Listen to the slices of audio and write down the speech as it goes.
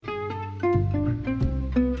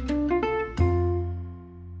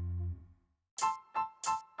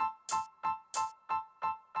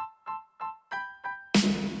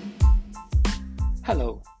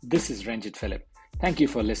Hello, this is Ranjit Philip. Thank you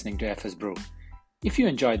for listening to FS Brew. If you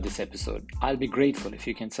enjoyed this episode, I'll be grateful if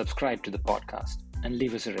you can subscribe to the podcast and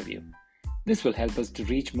leave us a review. This will help us to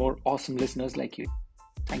reach more awesome listeners like you.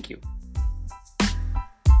 Thank you.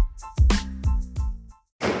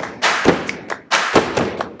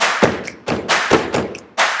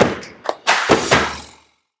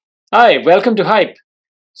 Hi, welcome to Hype.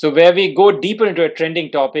 So, where we go deeper into a trending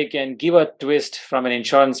topic and give a twist from an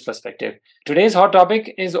insurance perspective. Today's hot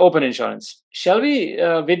topic is open insurance. Shall we,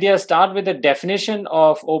 Vidya, start with the definition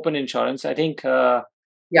of open insurance? I think that'll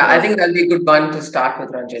be a good one to start with,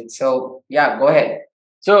 Ranjit. So, go ahead.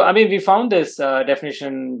 So, we found this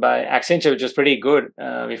definition by Accenture, which was pretty good.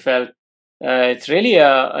 We felt it's really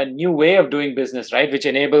a new way of doing business, right? Which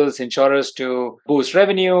enables insurers to boost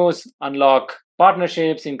revenues, unlock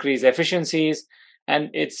partnerships, increase efficiencies.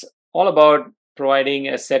 And it's all about providing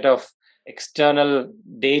a set of external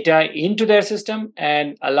data into their system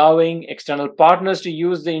and allowing external partners to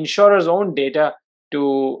use the insurer's own data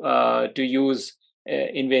to use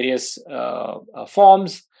in various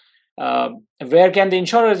forms. Where can the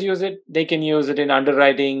insurers use it? They can use it in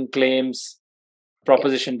underwriting, claims,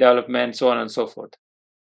 proposition development, so on and so forth.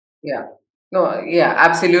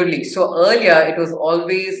 Absolutely. So earlier it was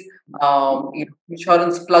always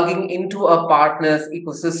insurance plugging into a partner's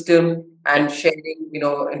ecosystem and sharing,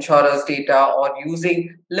 insurers' data or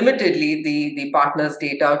using limitedly the partner's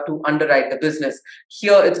data to underwrite the business.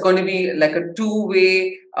 Here it's going to be like a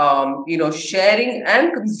two-way, sharing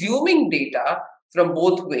and consuming data from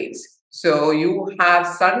both ways. So you have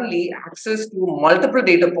suddenly access to multiple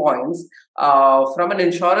data points from an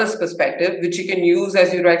insurer's perspective, which you can use,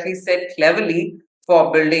 as you rightly said, cleverly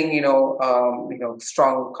for building,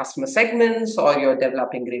 strong customer segments, or you're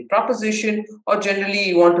developing great proposition, or generally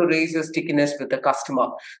you want to raise your stickiness with the customer.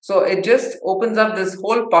 So it just opens up this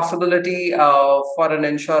whole possibility for an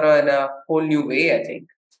insurer in a whole new way, I think.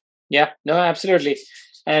 Yeah, no, absolutely.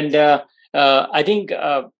 And I think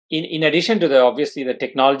in addition to obviously the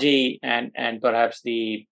technology and perhaps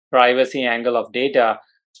the privacy angle of data,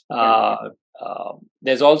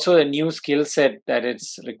 there's also a new skill set that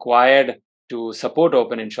it's required to support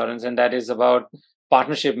open insurance, and that is about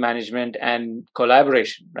partnership management and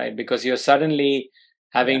collaboration, right? Because you're suddenly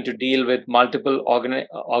having to deal with multiple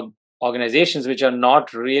organizations which are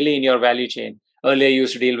not really in your value chain. Earlier, you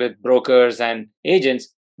used to deal with brokers and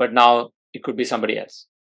agents, but now it could be somebody else.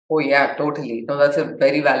 Oh, yeah, totally. No, that's a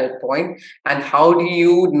very valid point. And how do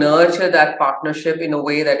you nurture that partnership in a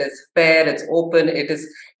way that is fair, it's open, it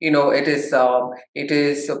is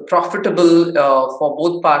profitable for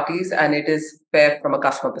both parties, and it is fair from a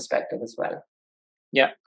customer perspective as well. Yeah.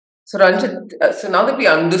 So Ranjit, so now that we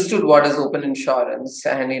understood what is open insurance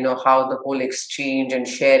and how the whole exchange and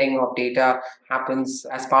sharing of data happens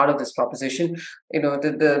as part of this proposition,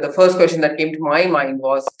 the first question that came to my mind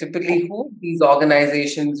was typically who these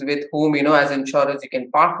organizations with whom as insurers you can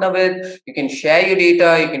partner with, you can share your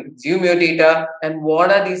data, you can consume your data, and what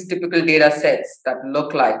are these typical data sets that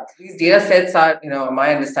look like? These data sets are,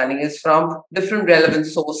 my understanding is from different relevant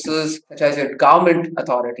sources such as your government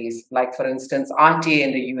authorities, like for instance RTA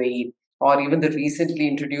in the UAE, or even the recently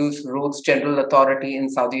introduced Roads General Authority in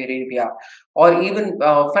Saudi Arabia, or even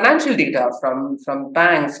financial data from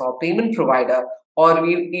banks or payment provider, or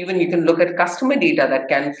even you can look at customer data that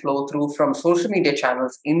can flow through from social media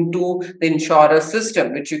channels into the insurer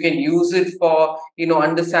system, which you can use it for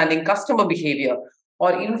understanding customer behavior.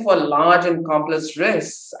 Or even for large and complex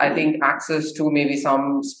risks, I think access to maybe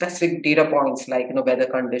some specific data points like weather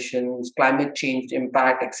conditions, climate change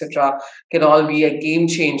impact, etc., can all be a game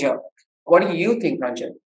changer. What do you think,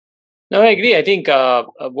 Ranjit? No, I agree. I think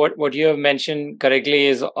what you have mentioned correctly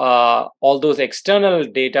is all those external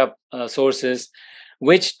data sources,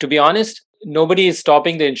 which, to be honest, nobody is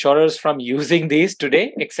stopping the insurers from using these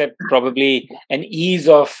today, except probably an ease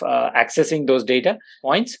of accessing those data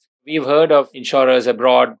points. We've heard of insurers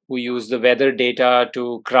abroad who use the weather data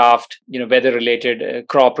to craft, weather-related,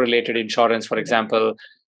 crop-related insurance, for example.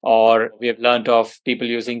 Or we have learned of people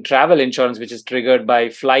using travel insurance, which is triggered by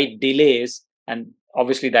flight delays. And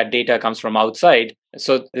obviously that data comes from outside.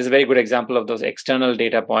 So this is a very good example of those external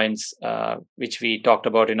data points, which we talked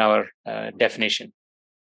about in our definition.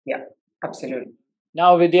 Yeah, absolutely.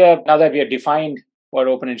 Now, Vidya, now that we have defined what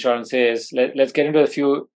open insurance is, let's get into a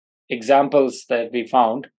few examples that we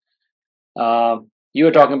found. You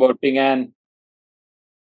were talking about Ping An.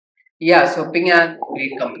 Yeah, so Ping An,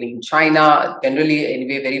 great company in China, generally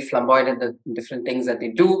anyway very flamboyant in the different things that they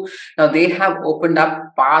do. Now they have opened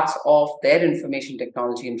up parts of their information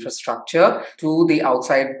technology infrastructure to the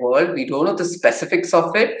outside world. We don't know the specifics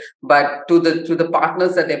of it, but to the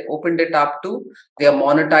partners that they've opened it up to, they are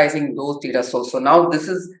monetizing those data sources. So now this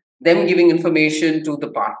is them giving information to the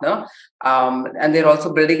partner, and they're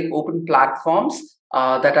also building open platforms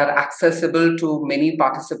that are accessible to many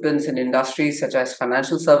participants in industries such as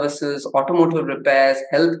financial services, automotive repairs,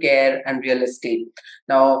 healthcare, and real estate.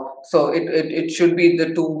 Now, so it should be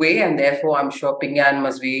the two-way, and therefore, I'm sure Ping An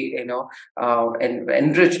must be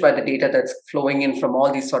enriched by the data that's flowing in from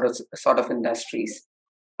all these sort of industries.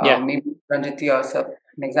 Yeah. Maybe Ranjit, yourself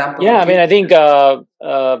an example Yeah, that I you. mean, I think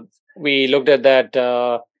we looked at that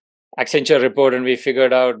Accenture report and we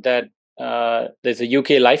figured out that there's a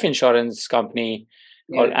UK life insurance company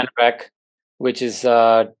called Yeah. Anaprak, which is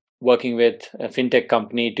working with a fintech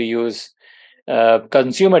company to use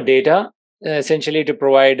consumer data essentially to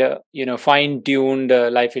provide fine-tuned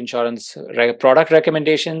life insurance product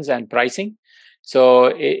recommendations and pricing. So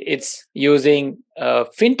it's using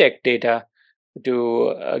fintech data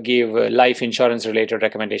to give life insurance related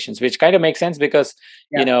recommendations, which kind of makes sense because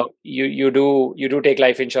Yeah. you do take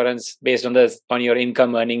life insurance based on your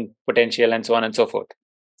income earning potential and so on and so forth.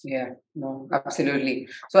 Yeah, no, absolutely.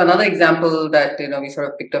 So another example that we sort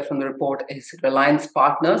of picked up from the report is Reliance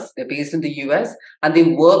Partners. They're based in the US and they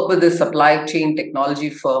work with a supply chain technology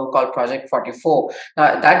firm called Project 44.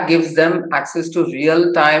 That gives them access to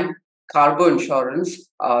real-time cargo insurance,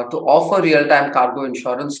 to offer real-time cargo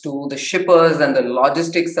insurance to the shippers and the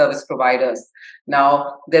logistics service providers.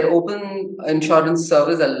 Now, their open insurance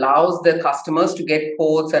service allows their customers to get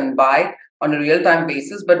quotes and buy on a real-time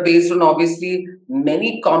basis, but based on obviously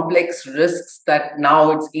many complex risks that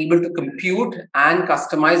now it's able to compute and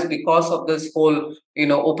customize because of this whole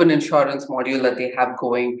open insurance module that they have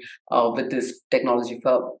going with this technology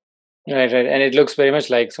firm. Right, and it looks very much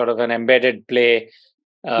like sort of an embedded play.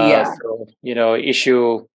 Yeah. So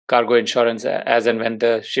issue cargo insurance as and when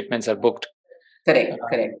the shipments are booked. Correct.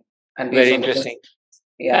 And based Very on interesting.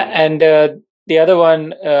 yeah. And the other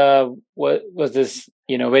one was this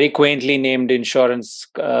very quaintly named insurer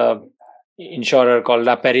called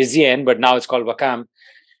La Parisienne, but now it's called Wacam.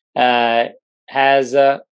 Has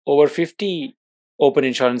over 50 open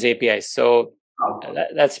insurance APIs. So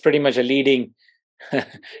that's pretty much a leading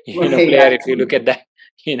player if you look at that.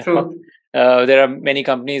 There are many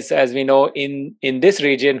companies, as we know, in this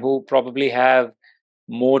region who probably have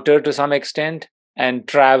motor to some extent and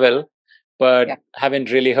travel, but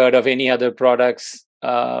haven't really heard of any other products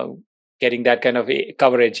getting that kind of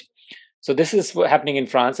coverage. So this is happening in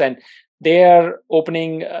France, and they are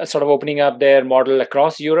opening up their model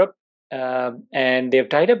across Europe, and they've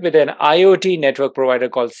tied up with an IoT network provider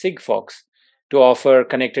called Sigfox to offer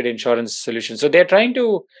connected insurance solutions. So they're trying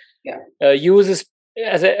to use this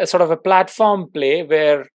as a sort of a platform play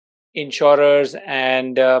where insurers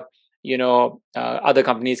and other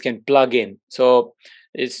companies can plug in. So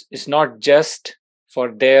it's not just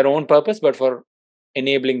for their own purpose, but for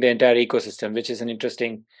enabling the entire ecosystem, which is an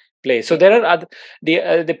interesting play. So there are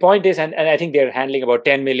the point is, and I think they're handling about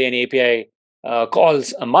 10 million API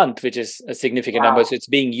calls a month, which is a significant number. So it's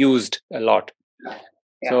being used a lot.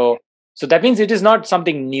 So that means it is not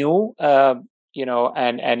something new,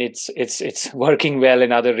 and it's working well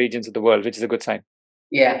in other regions of the world, which is a good sign.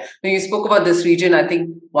 Yeah. When you spoke about this region, I think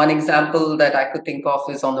one example that I could think of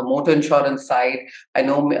is on the motor insurance side. I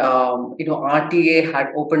know, RTA had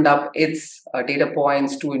opened up its data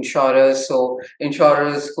points to insurers. So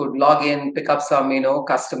insurers could log in, pick up some,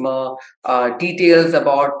 customer details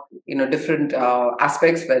about, different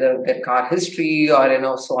aspects, whether their car history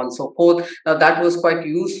or, so on and so forth. Now, that was quite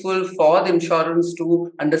useful for the insurance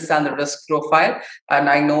to understand the risk profile. And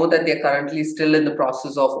I know that they're currently still in the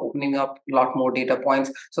process of opening up a lot more data points.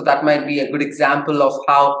 So that might be a good example of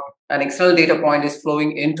how an external data point is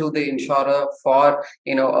flowing into the insurer for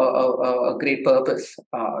a great purpose.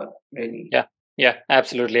 Really. Yeah,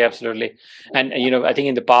 absolutely. And I think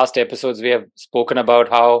in the past episodes we have spoken about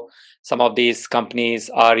how some of these companies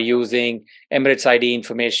are using Emirates ID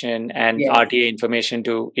information and RTA information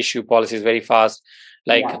to issue policies very fast.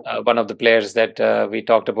 Like one of the players that we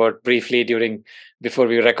talked about briefly before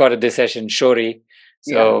we recorded this session, Shori.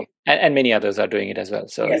 So and many others are doing it as well.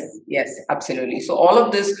 So yes, absolutely. So all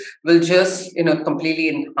of this will just completely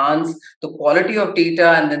enhance the quality of data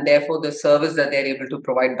and then therefore the service that they're able to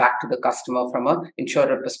provide back to the customer from an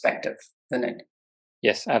insurer perspective, isn't it?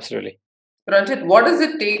 Yes, absolutely. Ranjit, what does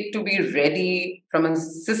it take to be ready from a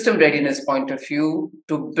system readiness point of view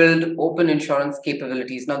to build open insurance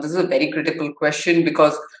capabilities? Now, this is a very critical question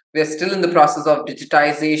because we're still in the process of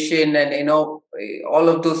digitization and all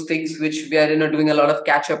of those things which we are doing a lot of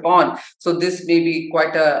catch up on. So this may be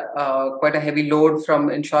quite a heavy load from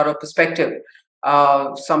insurer perspective.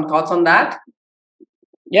 Some thoughts on that?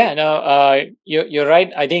 Yeah, no, you're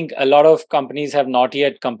right. I think a lot of companies have not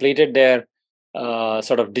yet completed their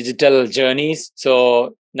sort of digital journeys.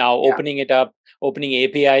 So now opening it up, opening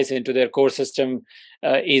APIs into their core system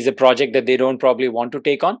is a project that they don't probably want to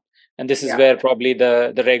take on. And this is where probably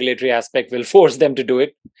the regulatory aspect will force them to do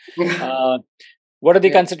it. What are the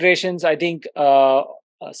considerations? I think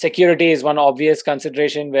security is one obvious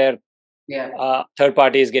consideration where third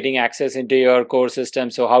party is getting access into your core system.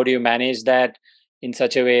 So how do you manage that in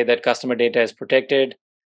such a way that customer data is protected?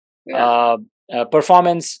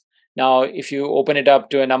 Performance. Now, if you open it up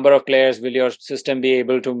to a number of players, will your system be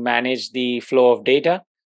able to manage the flow of data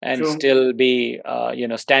and still be,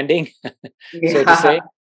 standing, so to say?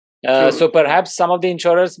 So perhaps some of the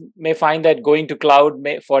insurers may find that going to cloud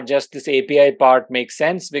for just this API part makes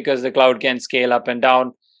sense because the cloud can scale up and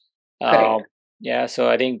down. So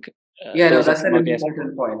I think that's an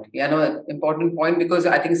important point. Important point because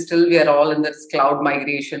I think still we are all in this cloud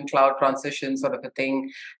migration, cloud transition sort of a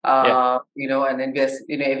thing. And then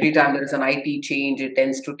every time there is an IT change, it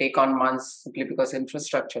tends to take on months simply because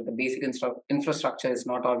the basic infrastructure is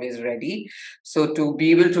not always ready. So to be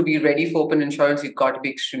able to be ready for open insurance, you've got to be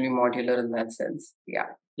extremely modular in that sense.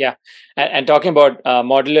 And talking about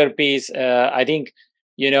modular piece, I think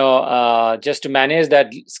just to manage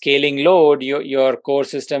that scaling load, your core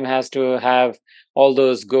system has to have all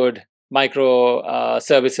those good micro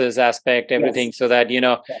services aspect, everything, so that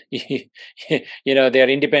they're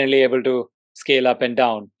independently able to scale up and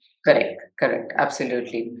down. Correct,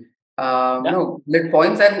 absolutely. No, good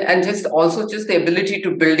points, and just the ability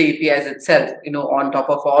to build APIs itself, on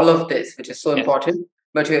top of all of this, which is so important.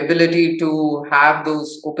 But your ability to have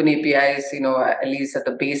those open APIs, at least at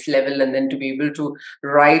the base level, and then to be able to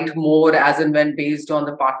write more as and when based on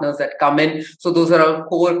the partners that come in. So those are all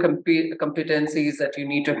core competencies that you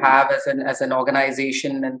need to have as an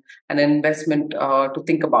organization and an investment to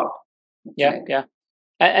think about. Yeah.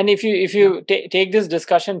 And if you take this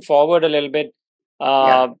discussion forward a little bit,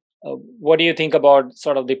 what do you think about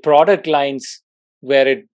sort of the product lines where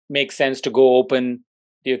it makes sense to go open?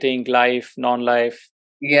 Do you think life, non-life?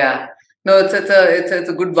 Yeah, no, it's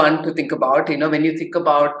a good one to think about. When you think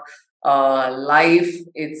about life,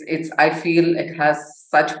 it's I feel it has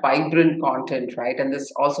such vibrant content, right? And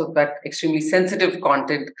there's also that extremely sensitive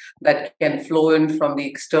content that can flow in from the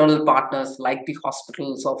external partners like the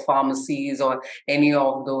hospitals or pharmacies or any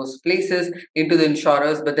of those places into the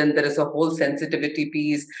insurers. But then there is a whole sensitivity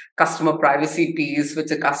piece, customer privacy piece,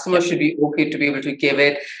 which a customer should be okay to be able to give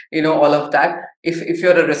it, all of that. If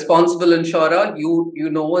you're a responsible insurer, you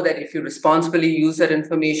know that if you responsibly use that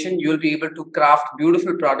information, you'll be able to craft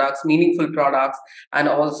beautiful products, meaningful products, and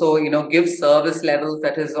also give service levels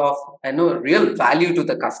that is of real value to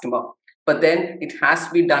the customer. But then it has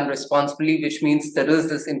to be done responsibly, which means there is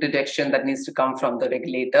this interdiction that needs to come from the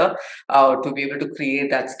regulator to be able to create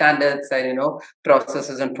that standards and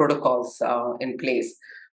processes and protocols in place.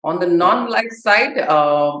 On the non-life side,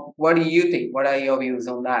 what do you think? What are your views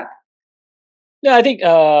on that? Yeah, I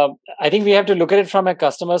think we have to look at it from a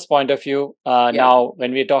customer's point of view. Now,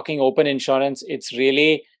 when we're talking open insurance, it's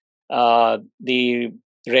really the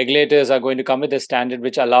regulators are going to come with a standard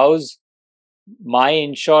which allows my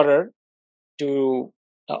insurer to,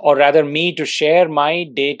 or rather me to share my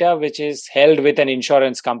data, which is held with an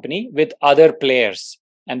insurance company with other players.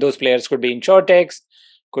 And those players could be insurtechs,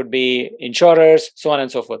 could be insurers, so on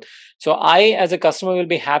and so forth. So I, as a customer, will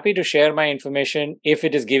be happy to share my information if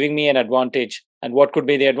it is giving me an advantage. And what could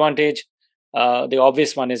be the advantage? The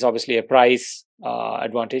obvious one is obviously a price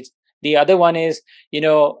advantage. The other one is,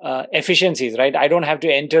 efficiencies, right? I don't have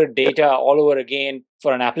to enter data all over again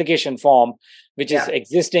for an application form, which is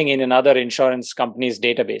existing in another insurance company's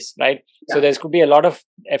database, right? So there could be a lot of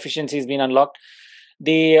efficiencies being unlocked.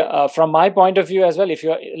 From my point of view as well,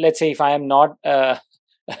 let's say if I am not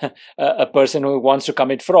a person who wants to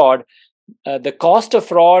commit fraud, the cost of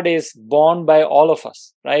fraud is borne by all of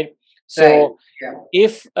us, right? So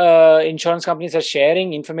if insurance companies are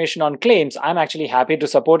sharing information on claims, I'm actually happy to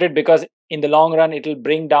support it because in the long run, it will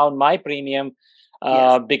bring down my premium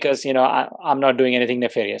because, I'm not doing anything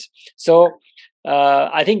nefarious. So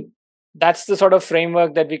I think that's the sort of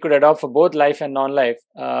framework that we could adopt for both life and non-life.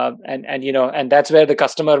 And that's where the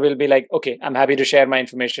customer will be like, okay, I'm happy to share my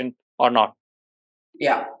information or not.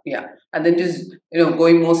 Yeah. And then just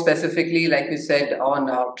going more specifically, like you said, on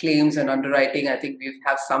claims and underwriting, I think we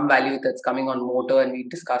have some value that's coming on motor, and we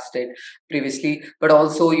discussed it previously. But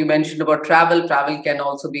also, you mentioned about travel. Travel can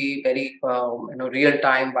also be very real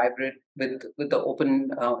time, vibrant with the open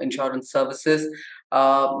insurance services.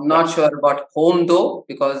 Yeah. Not sure about home though,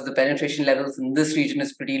 because the penetration levels in this region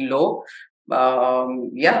is pretty low.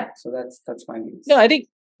 Yeah, so that's my No, views. I think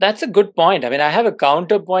that's a good point. I mean, I have a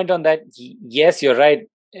counterpoint on that. Yes, you're right.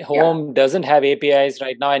 Yeah, Home doesn't have APIs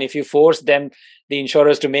right now. And if you force them, the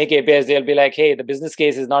insurers, to make APIs, they'll be like, hey, the business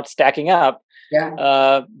case is not stacking up.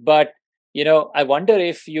 yeah. But, I wonder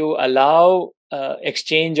if you allow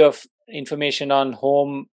exchange of information on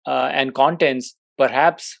home and contents,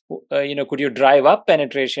 perhaps, could you drive up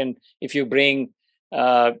penetration if you bring,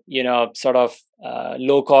 sort of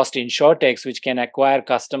low cost insurtechs, which can acquire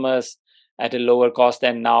customers at a lower cost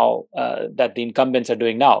than now that the incumbents are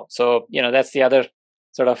doing now. So, that's the other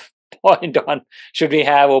sort of point on, should we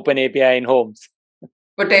have open API in homes?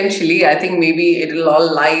 Potentially, I think maybe it'll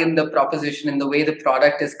all lie in the proposition, in the way the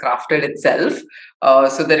product is crafted itself,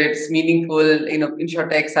 so that it's meaningful.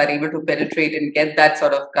 Insurtechs are able to penetrate and get that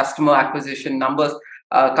sort of customer acquisition numbers,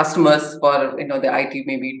 customers for the IT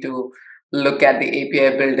maybe to look at the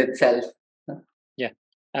API build itself. Yeah,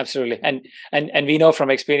 absolutely. And we know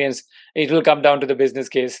from experience, it will come down to the business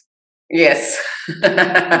case. Yes,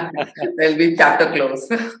 there'll be chapter close.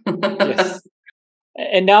 Yes.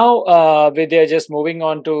 And now they're just moving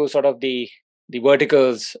on to sort of the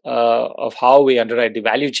verticals of how we underwrite the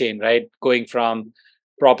value chain, right? Going from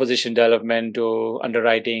proposition development to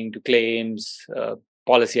underwriting to claims,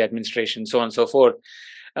 policy administration, so on and so forth.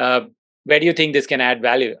 Uh, where do you think this can add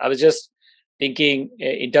value? I was just thinking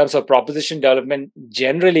in terms of proposition development,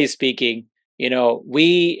 generally speaking,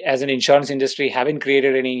 we as an insurance industry haven't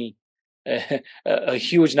created any a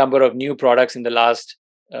huge number of new products in the last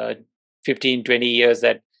uh, 15, 20 years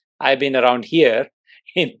that I've been around here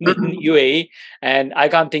in Mhm. UAE. And I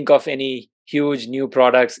can't think of any huge new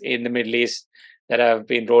products in the Middle East that have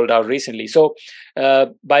been rolled out recently. So,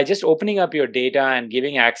 by just opening up your data and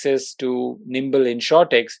giving access to nimble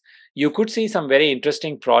insurtechs, you could see some very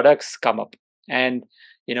interesting products come up. And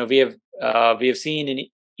we have seen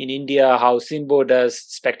in India how Simbo does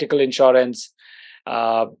spectacle insurance,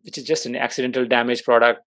 which is just an accidental damage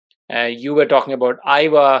product. You were talking about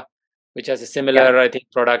Aiva, which has a Yeah, similar, I think,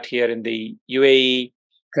 product here in the UAE.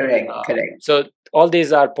 correct. So all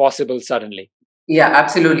these are possible suddenly. Yeah,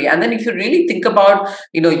 absolutely. And then if you really think about,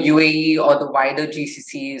 UAE or the wider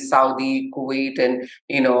GCC, Saudi, Kuwait, and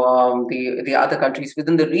the other countries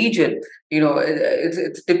within the region,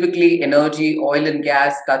 it's typically energy, oil and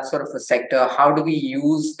gas, that sort of a sector. How do we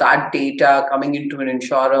use that data coming into an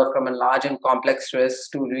insurer from a large and complex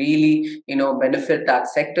risk to really, benefit that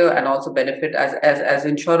sector, and also benefit as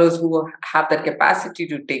insurers who have that capacity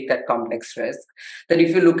to take that complex risk? Then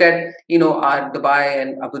if you look at, our Dubai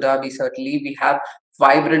and Abu Dhabi, certainly we have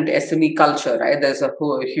vibrant SME culture, right? There's a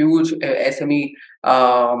huge SME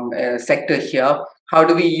sector here. How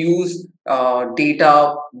do we use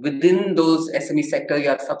data within those SME sector? You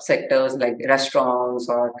have subsectors like restaurants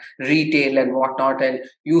or retail and whatnot, and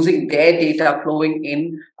using their data flowing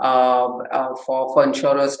in for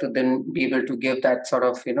insurers to then be able to give that sort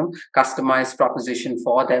of customized proposition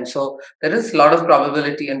for them. So there is a lot of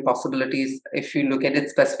probability and possibilities if you look at it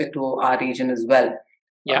specific to our region as well.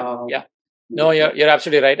 Yeah, Um, yeah. No, you're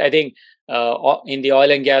absolutely right. I think in the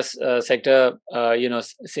oil and gas sector,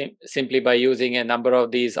 simply by using a number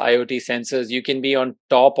of these IoT sensors, you can be on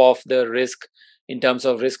top of the risk in terms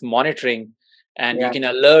of risk monitoring, and you yeah, can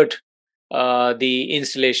alert the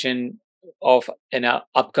installation of an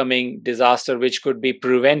upcoming disaster, which could be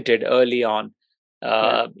prevented early on.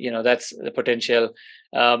 yeah, That's the potential.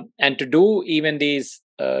 And to do even these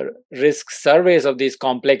risk surveys of these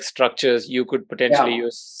complex structures, you could potentially yeah,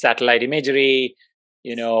 use satellite imagery,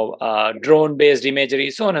 drone based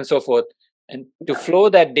imagery, so on and so forth. And to yeah, flow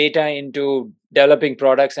that data into developing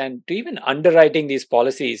products and to even underwriting these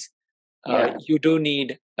policies, yeah, you do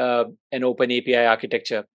need an open API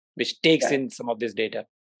architecture, which takes yeah. in some of this data,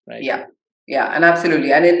 right? Yeah, yeah, and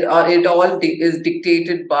absolutely, and it all is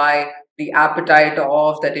dictated by the appetite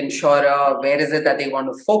of that insurer. Where is it that they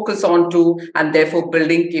want to focus on to, and therefore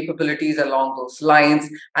building capabilities along those lines,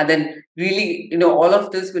 and then really, all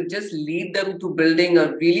of this will just lead them to building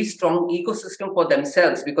a really strong ecosystem for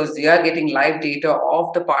themselves, because they are getting live data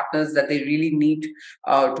of the partners that they really need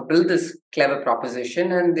to build this clever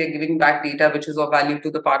proposition, and they're giving back data which is of value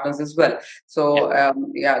to the partners as well. Yeah. So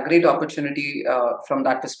yeah, great opportunity from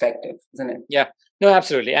that perspective, isn't it? Yeah, no,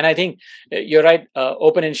 absolutely. And I think you're right.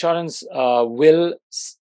 Open insurance will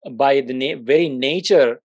by the very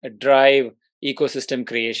nature drive ecosystem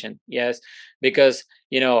creation. Yes, because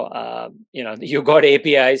you got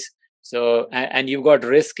APIs, so and you've got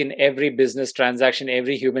risk in every business transaction,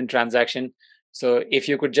 every human transaction. So if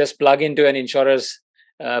you could just plug into an insurer's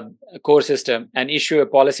uh, core system and issue a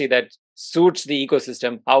policy that suits the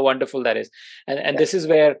ecosystem, how wonderful that is. And Yeah. this is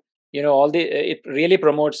where all the it really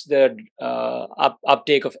promotes the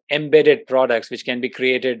uptake of embedded products which can be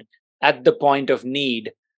created at the point of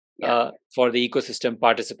need Yeah. for the ecosystem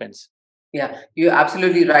participants. Yeah, you're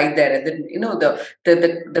absolutely right there. And then,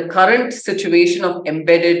 the current situation of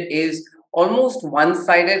embedded is almost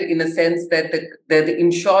one-sided in a sense that the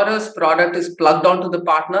insurer's product is plugged onto the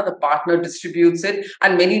partner distributes it,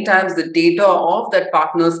 and many times the data of that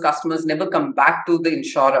partner's customers never come back to the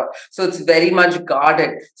insurer. So it's very much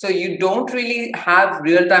guarded. So you don't really have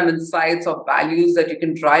real-time insights or values that you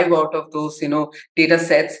can drive out of those, data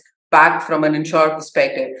sets back from an insurer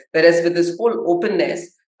perspective. Whereas with this whole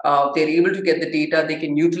openness, they're able to get the data, they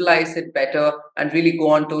can utilize it better, and really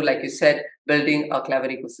go on to, like you said, building a clever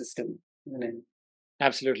ecosystem. Isn't it?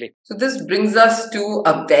 Absolutely. So this brings us to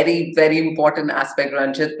a very, very important aspect,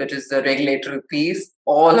 Ranjit, which is the regulatory piece.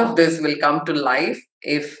 All of this will come to life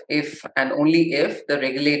if and only if the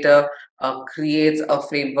regulator creates a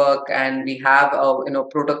framework and we have a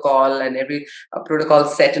protocol and every protocol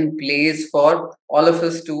set in place for all of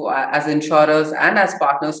us to, as insurers and as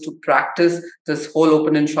partners, to practice this whole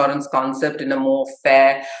open insurance concept in a more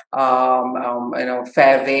fair,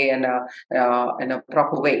 fair way and in a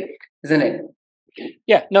proper way, isn't it?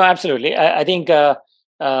 Yeah, no, absolutely. I think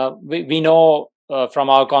we know from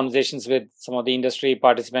our conversations with some of the industry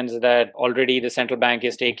participants that already the central bank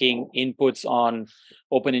is taking inputs on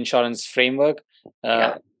open insurance framework.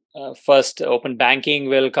 Yeah. First, open banking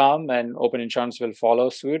will come and open insurance will follow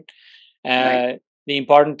suit. Right. The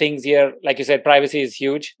important things here, like you said, privacy is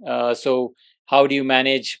huge. So how do you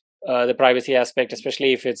manage the privacy aspect,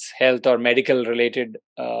 especially if it's health or medical related,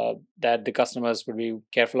 that the customers would be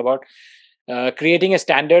careful about? Creating a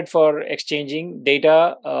standard for exchanging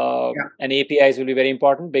data Yeah. and APIs will be very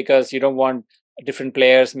important, because you don't want different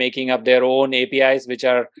players making up their own APIs, which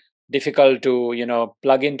are difficult to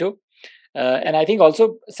plug into. And I think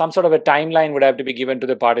also some sort of a timeline would have to be given to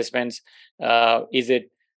the participants. Is it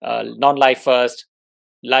non-life first,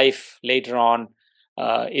 life later on?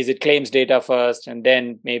 Is it claims data first, and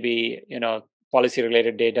then maybe policy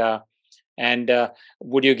related data? And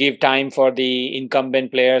would you give time for the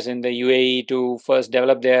incumbent players in the UAE to first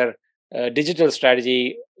develop their digital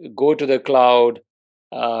strategy, go to the cloud,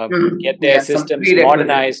 get their Yeah, some systems prerequisite.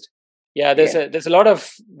 modernized? Yeah, Yeah. there's a lot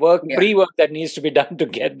of Yeah. pre-work that needs to be done to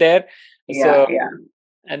get there. Yeah. So, Yeah.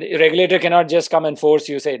 and the regulator cannot just come and force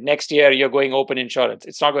you, say next year you're going open insurance.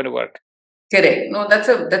 It's not going to work. Correct. No, that's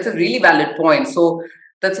a really valid point. So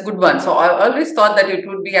that's a good one. So I always thought that it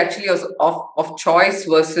would be actually of choice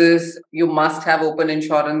versus you must have open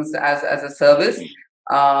insurance as a service.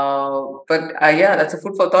 But yeah, that's a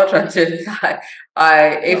food for thought, Ranjit.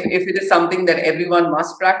 If it is something that everyone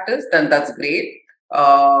must practice, then that's great.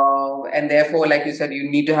 And therefore, like you said, you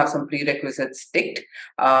need to have some prerequisites ticked.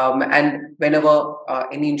 And whenever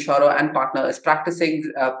any insurer and partner is practicing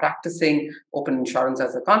open insurance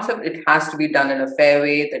as a concept, it has to be done in a fair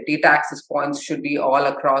way. The data access points should be all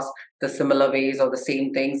across the similar ways or the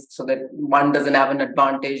same things, so that one doesn't have an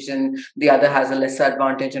advantage and the other has a lesser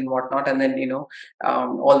advantage and whatnot. And then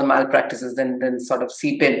all the malpractices then sort of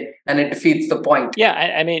seep in, and it defeats the point. Yeah,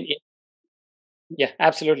 I mean, yeah,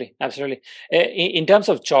 absolutely, absolutely. In terms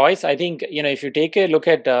of choice, I think if you take a look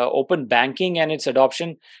at open banking and its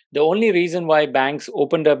adoption, the only reason why banks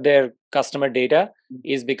opened up their customer data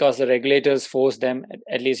is because the regulators forced them.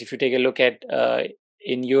 At least, if you take a look at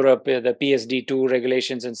in Europe, the PSD2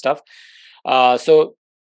 regulations and stuff. So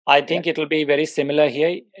I Yeah. think it will be very similar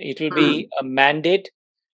here. It will Hmm. be a mandate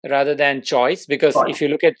rather than choice, because Got it. if you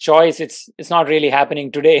look at choice, it's not really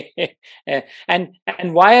happening today. And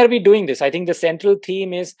why are we doing this? I think the central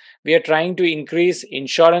theme is we are trying to increase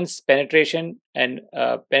insurance penetration and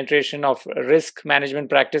penetration of risk management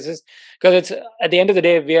practices, because it's at the end of the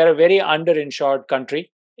day we are a very underinsured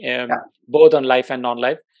country, Yeah. both on life and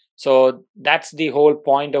non-life. So that's the whole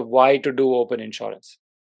point of why to do open insurance.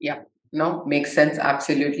 Yeah, no, makes sense.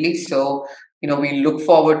 Absolutely. So, we look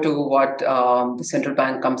forward to what the central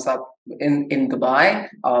bank comes up in Dubai,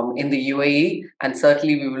 in the UAE, and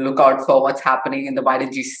certainly we will look out for what's happening in the wider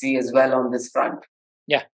GCC as well on this front.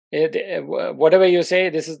 Yeah. Whatever you say,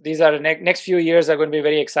 these are next few years are going to be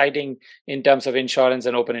very exciting in terms of insurance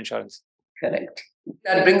and open insurance. Correct.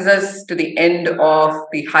 That brings us to the end of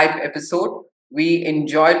the Hype episode. We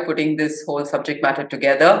enjoyed putting this whole subject matter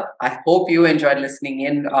together. I hope you enjoyed listening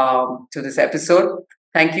in to this episode.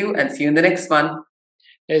 Thank you, and see you in the next one.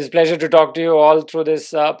 It's a pleasure to talk to you all through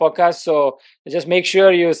this podcast. So just make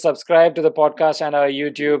sure you subscribe to the podcast and our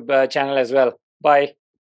YouTube channel as well. Bye.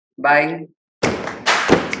 Bye.